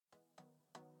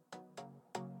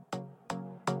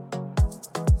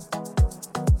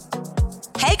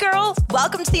girl.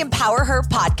 Welcome to the Empower Her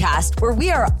podcast, where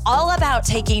we are all about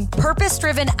taking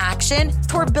purpose-driven action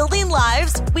toward building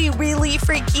lives we really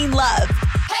freaking love.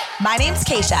 My name's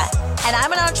Keisha, and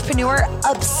I'm an entrepreneur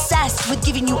obsessed with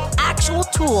giving you actual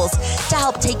tools to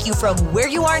help take you from where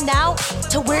you are now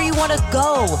to where you want to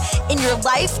go in your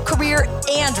life, career,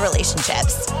 and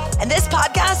relationships. And this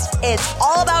podcast is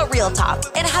all about real talk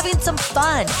and having some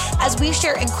fun as we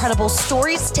share incredible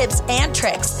stories, tips, and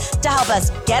tricks to help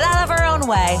us get out of our own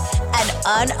way and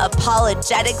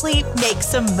unapologetically make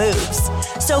some moves.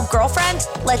 So, girlfriend,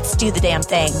 let's do the damn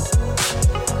thing.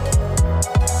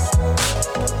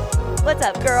 What's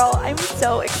up, girl? I'm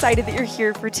so excited that you're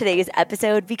here for today's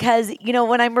episode because,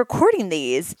 when I'm recording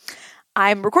these,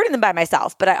 I'm recording them by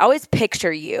myself, but I always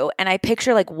picture you and I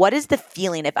picture what is the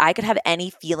feeling? If I could have any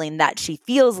feeling that she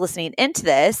feels listening into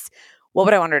this, what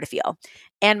would I want her to feel?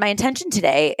 And my intention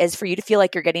today is for you to feel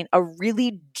like you're getting a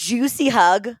really juicy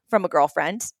hug from a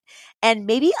girlfriend and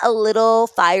maybe a little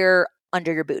fire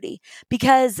under your booty,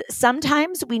 because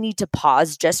sometimes we need to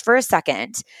pause just for a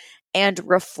second and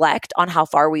reflect on how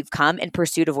far we've come in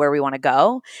pursuit of where we want to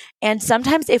go. And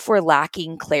sometimes if we're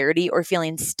lacking clarity or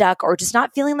feeling stuck or just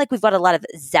not feeling like we've got a lot of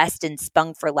zest and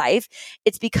spunk for life,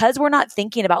 it's because we're not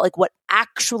thinking about what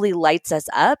actually lights us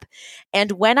up.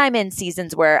 And when I'm in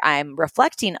seasons where I'm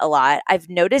reflecting a lot, I've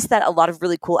noticed that a lot of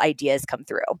really cool ideas come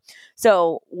through.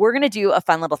 So we're going to do a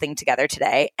fun little thing together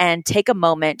today and take a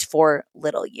moment for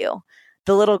little you,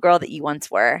 the little girl that you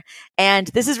once were. And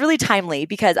this is really timely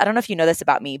because I don't know if you know this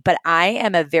about me, but I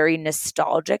am a very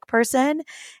nostalgic person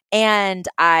and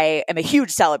I am a huge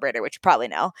celebrator, which you probably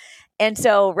know. And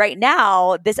so right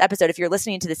now, this episode, if you're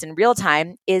listening to this in real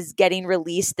time, is getting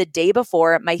released the day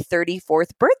before my 34th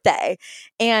birthday.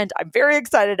 And I'm very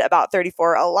excited about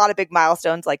 34. A lot of big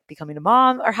milestones like becoming a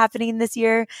mom are happening this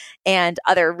year and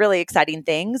other really exciting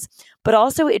things. But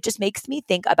also it just makes me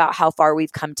think about how far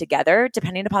we've come together,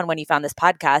 depending upon when you found this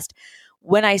podcast.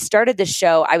 When I started this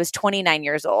show, I was 29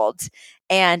 years old.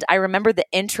 And I remember the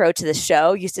intro to the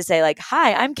show used to say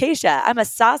hi, I'm Keisha. I'm a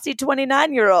saucy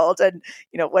 29-year-old. And,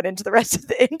 went into the rest of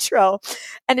the intro.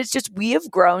 And it's just, we have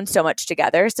grown so much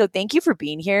together. So thank you for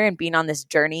being here and being on this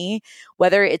journey,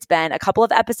 whether it's been a couple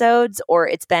of episodes or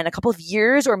it's been a couple of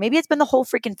years, or maybe it's been the whole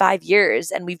freaking 5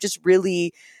 years. And we've just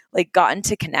really gotten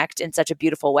to connect in such a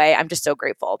beautiful way. I'm just so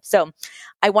grateful. So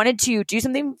I wanted to do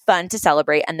something fun to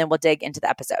celebrate, and then we'll dig into the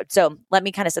episode. So let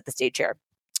me kind of set the stage here.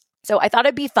 So I thought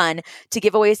it'd be fun to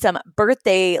give away some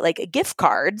birthday gift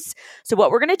cards. So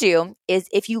what we're going to do is,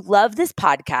 if you love this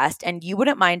podcast and you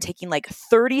wouldn't mind taking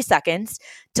 30 seconds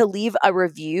to leave a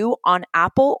review on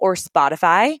Apple or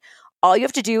Spotify, all you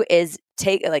have to do is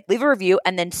leave a review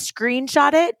and then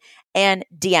screenshot it and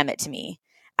DM it to me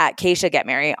at Keisha Get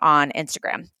Merry on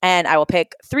Instagram. And I will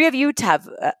pick 3 of you to have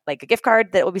a gift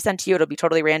card that will be sent to you. It'll be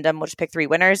totally random. We'll just pick 3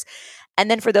 winners. And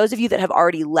then for those of you that have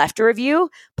already left a review,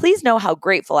 please know how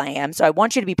grateful I am. So I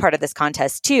want you to be part of this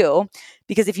contest too,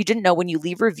 because if you didn't know, when you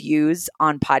leave reviews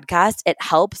on podcasts, it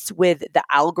helps with the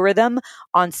algorithm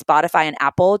on Spotify and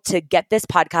Apple to get this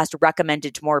podcast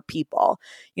recommended to more people.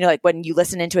 When you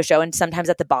listen into a show and sometimes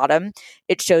at the bottom,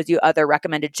 it shows you other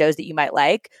recommended shows that you might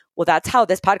like. Well, that's how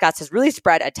this podcast has really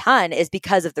spread a ton, is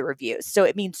because of the reviews. So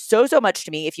it means so much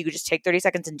to me if you could just take 30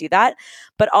 seconds and do that.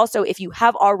 But also, if you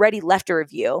have already left a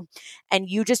review and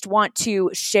you just want to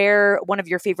share one of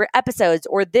your favorite episodes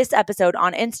or this episode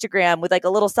on Instagram with a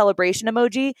little celebration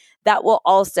emoji, that will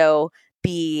also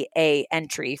be a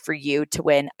entry for you to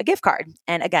win a gift card.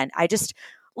 And again, I just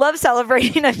love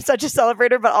celebrating. I'm such a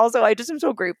celebrator, but also I just am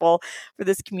so grateful for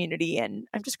this community, and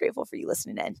I'm just grateful for you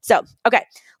listening in. So, okay,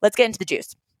 let's get into the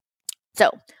juice. So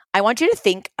I want you to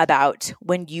think about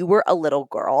when you were a little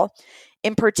girl.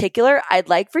 In particular, I'd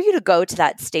like for you to go to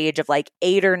that stage of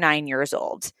 8 or 9 years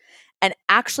old and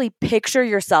actually picture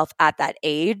yourself at that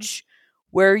age,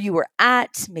 where you were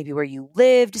at, maybe where you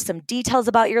lived, some details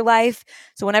about your life.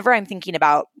 So whenever I'm thinking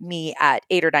about me at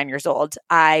 8 or 9 years old,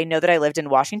 I know that I lived in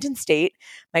Washington State.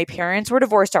 My parents were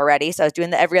divorced already, so I was doing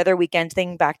the every other weekend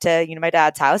thing back to my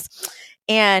dad's house.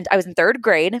 And I was in 3rd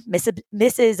grade.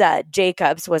 Mrs.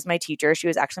 Jacobs was my teacher. She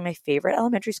was actually my favorite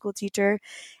elementary school teacher.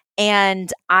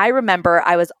 And I remember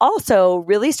I was also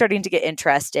really starting to get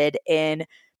interested in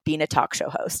being a talk show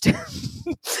host.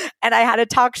 And I had a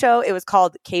talk show. It was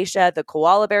called Keisha, the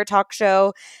Koala Bear Talk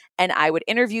Show. And I would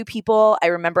interview people. I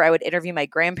remember I would interview my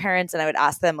grandparents and I would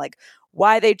ask them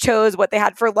why they chose what they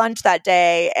had for lunch that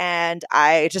day. And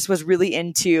I just was really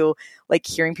into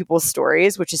hearing people's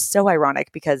stories, which is so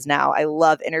ironic because now I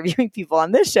love interviewing people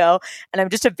on this show. And I'm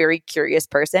just a very curious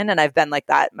person. And I've been like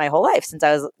that my whole life since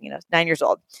I was, 9 years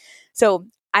old. So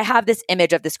I have this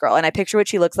image of this girl and I picture what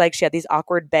she looks like. She had these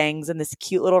awkward bangs and this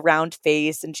cute little round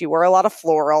face and she wore a lot of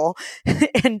floral.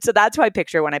 And so that's who I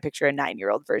picture when I picture a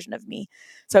 9-year-old version of me.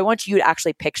 So I want you to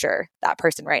actually picture that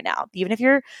person right now. Even if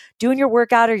you're doing your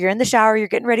workout or you're in the shower, you're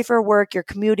getting ready for work, you're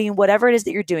commuting, whatever it is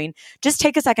that you're doing, just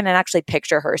take a second and actually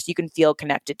picture her so you can feel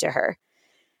connected to her.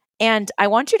 And I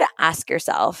want you to ask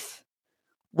yourself,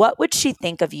 what would she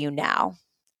think of you now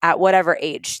at whatever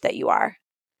age that you are?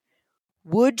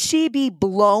 Would she be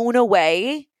blown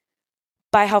away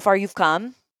by how far you've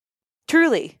come?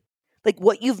 Truly. Like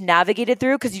what you've navigated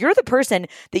through, because you're the person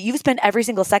that you've spent every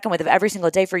single second with of every single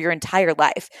day for your entire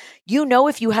life. You know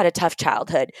if you had a tough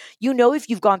childhood. You know if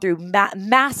you've gone through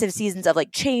massive seasons of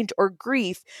like change or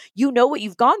grief. You know what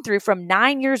you've gone through from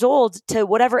 9 years old to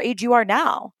whatever age you are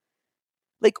now.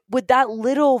 Like would that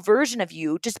little version of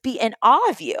you just be in awe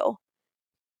of you?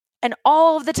 And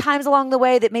all of the times along the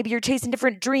way that maybe you're chasing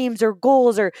different dreams or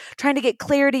goals or trying to get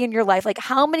clarity in your life, like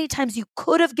how many times you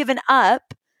could have given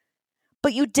up,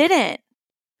 but you didn't.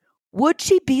 Would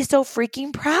she be so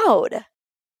freaking proud?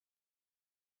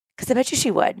 Because I bet you she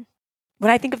would.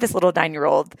 When I think of this little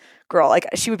 9-year-old girl, like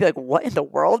she would be like, what in the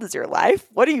world is your life?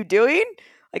 What are you doing?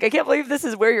 Like, I can't believe this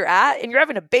is where you're at and you're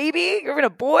having a baby, you're having a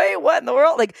boy. What in the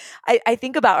world? Like, I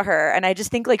think about her and I just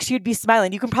think like she would be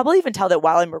smiling. You can probably even tell that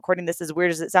while I'm recording this, as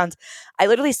weird as it sounds, I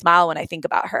literally smile when I think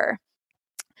about her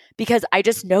because I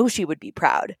just know she would be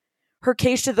proud. Her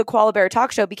case to the Koala Bear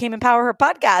Talk Show became Empower Her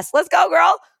Podcast. Let's go,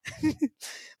 girl.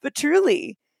 But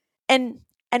truly. And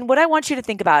what I want you to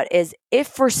think about is if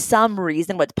for some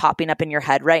reason what's popping up in your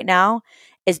head right now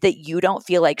is that you don't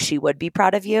feel like she would be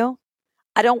proud of you,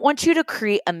 I don't want you to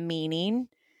create a meaning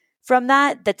from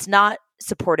that that's not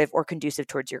supportive or conducive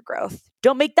towards your growth.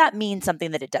 Don't make that mean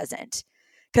something that it doesn't.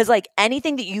 Because like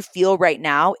anything that you feel right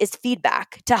now is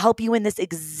feedback to help you in this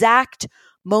exact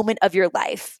moment of your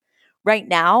life. Right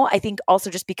now, I think also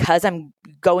just because I'm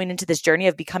going into this journey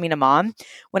of becoming a mom,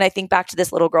 when I think back to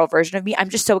this little girl version of me, I'm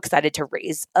just so excited to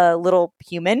raise a little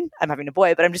human. I'm having a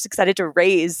boy, but I'm just excited to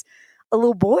raise a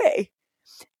little boy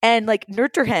and like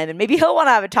nurture him. And maybe he'll want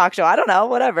to have a talk show. I don't know,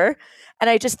 whatever. And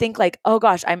I just think like, oh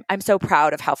gosh, I'm so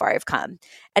proud of how far I've come.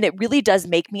 And it really does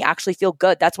make me actually feel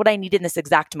good. That's what I need in this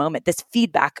exact moment, this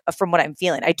feedback from what I'm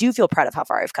feeling. I do feel proud of how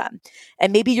far I've come.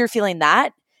 And maybe you're feeling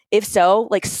that. If so,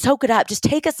 like soak it up. Just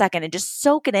take a second and just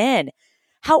soak it in.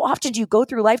 How often do you go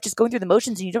through life just going through the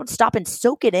motions and you don't stop and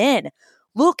soak it in?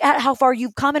 Look at how far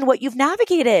you've come and what you've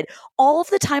navigated. All of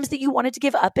the times that you wanted to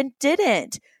give up and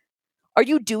didn't. Are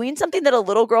you doing something that a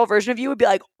little girl version of you would be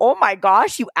like, oh my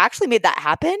gosh, you actually made that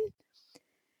happen?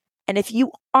 And if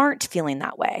you aren't feeling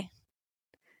that way,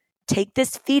 take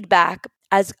this feedback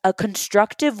as a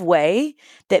constructive way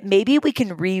that maybe we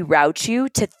can reroute you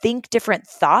to think different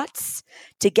thoughts,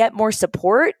 to get more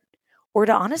support, or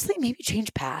to honestly maybe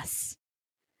change paths.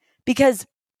 Because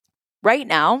right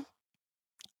now,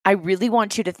 I really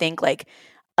want you to think like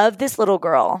of this little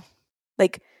girl,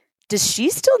 like, does she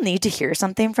still need to hear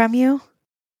something from you?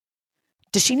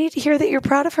 Does she need to hear that you're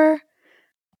proud of her?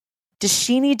 Does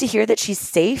she need to hear that she's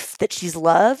safe, that she's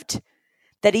loved,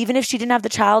 that even if she didn't have the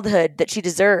childhood that she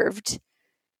deserved,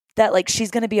 that like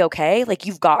she's going to be okay? Like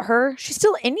you've got her. She's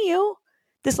still in you,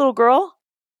 this little girl.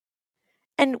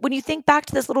 And when you think back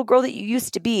to this little girl that you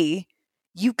used to be,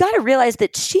 you got to realize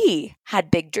that she had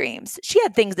big dreams. She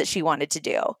had things that she wanted to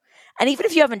do. And even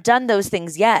if you haven't done those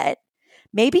things yet,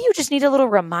 maybe you just need a little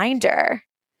reminder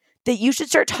that you should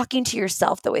start talking to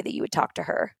yourself the way that you would talk to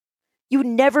her. You would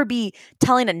never be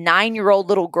telling a 9-year-old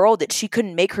little girl that she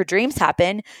couldn't make her dreams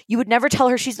happen. You would never tell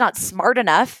her she's not smart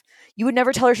enough. You would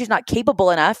never tell her she's not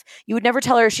capable enough. You would never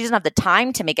tell her she doesn't have the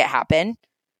time to make it happen,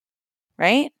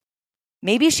 right?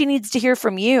 Maybe she needs to hear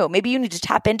from you. Maybe you need to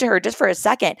tap into her just for a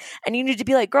second and you need to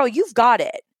be like, girl, you've got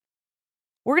it.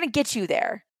 We're going to get you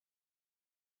there.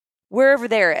 Wherever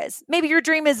there is. Maybe your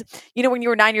dream is, when you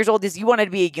were 9 years old, is you wanted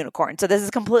to be a unicorn. So this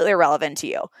is completely irrelevant to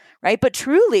you, right? But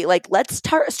truly, like, let's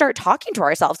start talking to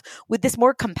ourselves with this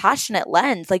more compassionate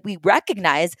lens. Like we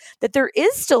recognize that there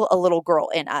is still a little girl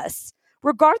in us,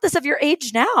 regardless of your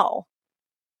age now.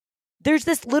 There's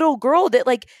this little girl that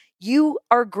like you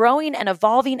are growing and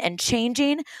evolving and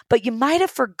changing, but you might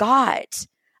have forgot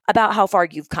about how far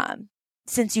you've come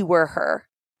since you were her.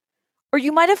 Or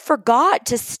you might have forgot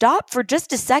to stop for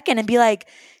just a second and be like,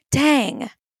 dang,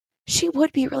 she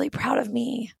would be really proud of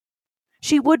me.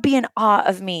 She would be in awe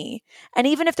of me. And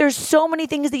even if there's so many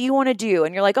things that you want to do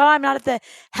and you're like, oh, I'm not at the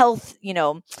health,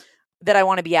 that I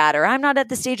want to be at, or I'm not at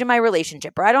the stage in my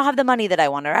relationship, or I don't have the money that I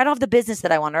want, or I don't have the business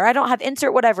that I want, or I don't have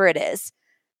insert whatever it is.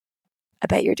 I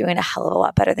bet you're doing a hell of a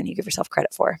lot better than you give yourself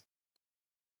credit for.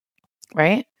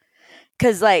 Right?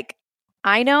 Because like,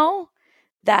 I know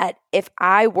that if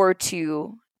I were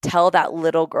to tell that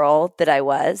little girl that I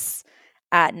was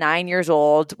at 9 years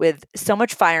old with so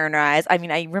much fire in her eyes. I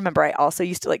mean, I remember I also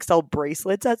used to like sell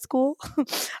bracelets at school.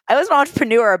 I was an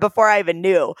entrepreneur before I even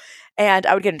knew, and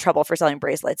I would get in trouble for selling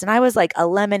bracelets. And I was like a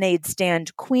lemonade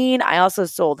stand queen. I also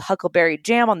sold Huckleberry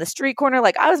jam on the street corner.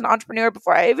 Like I was an entrepreneur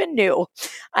before I even knew.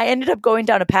 I ended up going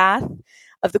down a path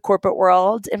of the corporate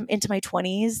world into my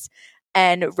 20s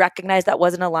and recognized that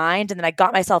wasn't aligned. And then I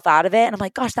got myself out of it. And I'm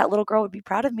like, gosh, that little girl would be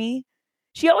proud of me.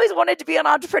 She always wanted to be an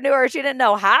entrepreneur. She didn't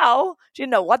know how. She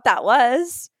didn't know what that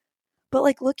was. But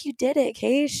like, look, you did it,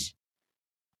 Keish.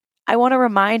 I want to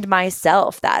remind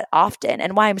myself that often,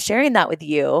 and why I'm sharing that with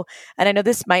you. And I know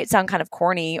this might sound kind of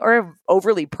corny or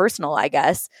overly personal, I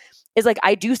guess, is like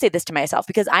I do say this to myself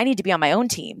because I need to be on my own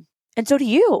team. And so do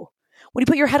you. When you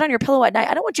put your head on your pillow at night,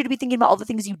 I don't want you to be thinking about all the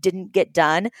things you didn't get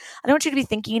done. I don't want you to be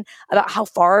thinking about how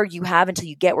far you have until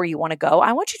you get where you want to go.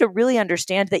 I want you to really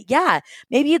understand that, yeah,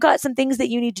 maybe you got some things that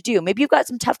you need to do. Maybe you've got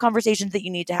some tough conversations that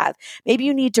you need to have. Maybe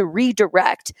you need to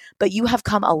redirect, but you have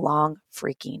come a long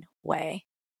freaking way.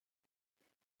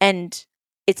 And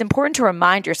it's important to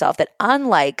remind yourself that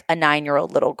unlike a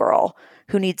 9-year-old little girl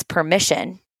who needs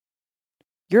permission,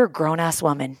 you're a grown-ass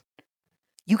woman.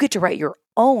 You get to write your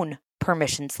own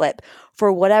permission slip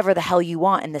for whatever the hell you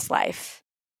want in this life.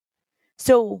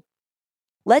 So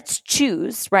let's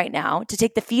choose right now to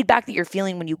take the feedback that you're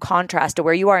feeling when you contrast to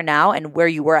where you are now and where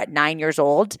you were at 9 years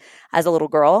old as a little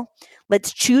girl.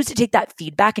 Let's choose to take that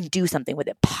feedback and do something with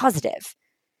it positive,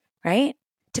 right?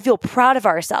 To feel proud of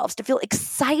ourselves, to feel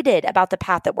excited about the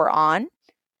path that we're on,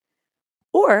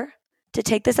 or to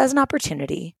take this as an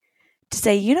opportunity to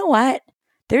say, you know what?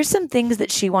 There's some things that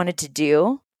she wanted to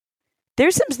do.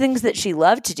 There's some things that she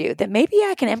loved to do that maybe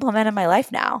I can implement in my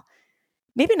life now.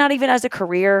 Maybe not even as a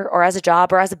career or as a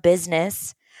job or as a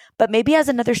business, but maybe as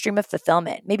another stream of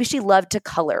fulfillment. Maybe she loved to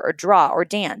color or draw or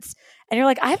dance. And you're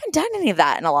like, I haven't done any of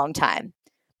that in a long time,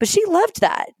 but she loved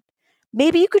that.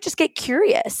 Maybe you could just get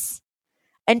curious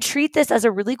and treat this as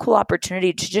a really cool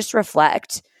opportunity to just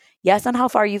reflect, yes, on how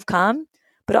far you've come,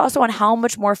 but also on how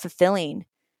much more fulfilling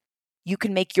you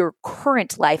can make your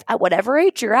current life at whatever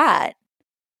age you're at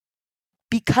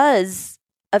because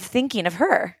of thinking of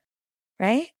her,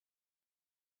 right?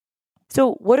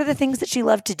 So what are the things that she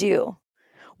loved to do?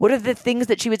 What are the things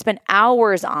that she would spend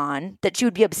hours on that she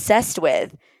would be obsessed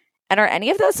with? And are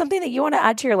any of those something that you want to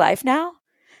add to your life now?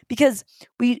 Because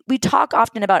we talk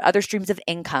often about other streams of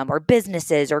income or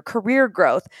businesses or career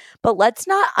growth, but let's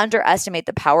not underestimate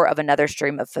the power of another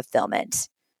stream of fulfillment,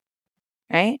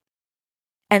 right?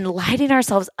 And lighting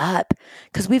ourselves up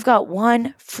because we've got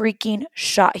one freaking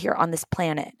shot here on this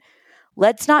planet.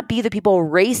 Let's not be the people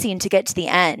racing to get to the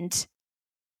end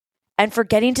and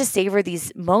forgetting to savor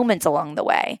these moments along the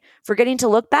way, forgetting to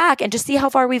look back and just see how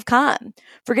far we've come,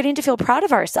 forgetting to feel proud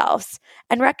of ourselves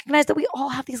and recognize that we all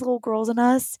have these little girls in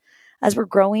us as we're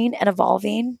growing and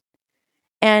evolving.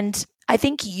 And I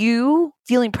think you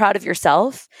feeling proud of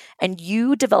yourself and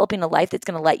you developing a life that's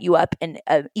going to light you up in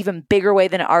an even bigger way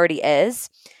than it already is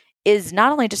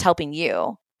not only just helping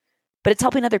you, but it's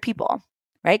helping other people,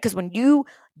 right? Because when you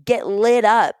get lit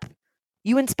up,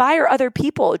 you inspire other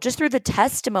people just through the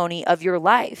testimony of your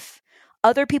life.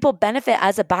 Other people benefit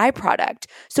as a byproduct.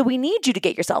 So we need you to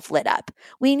get yourself lit up.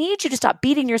 We need you to stop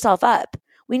beating yourself up.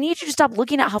 We need you to stop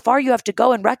looking at how far you have to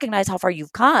go and recognize how far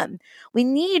you've come. We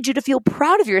need you to feel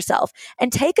proud of yourself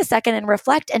and take a second and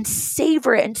reflect and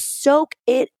savor it and soak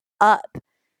it up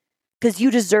because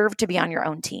you deserve to be on your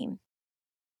own team.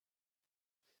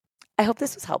 I hope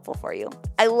this was helpful for you.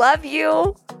 I love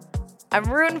you. I'm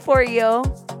rooting for you.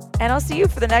 And I'll see you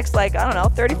for the next,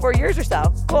 34 years or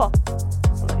so. Cool.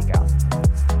 Love you, girl.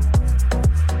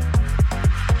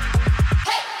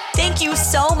 Thank you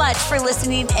so much for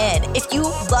listening in. If you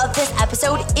love this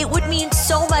episode, it would mean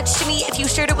so much to me if you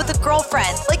shared it with a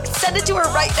girlfriend. Send it to her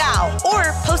right now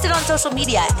or post it on social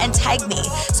media and tag me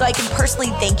so I can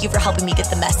personally thank you for helping me get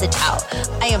the message out.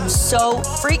 I am so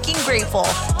freaking grateful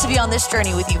to be on this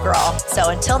journey with you, girl. So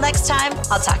until next time,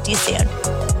 I'll talk to you soon.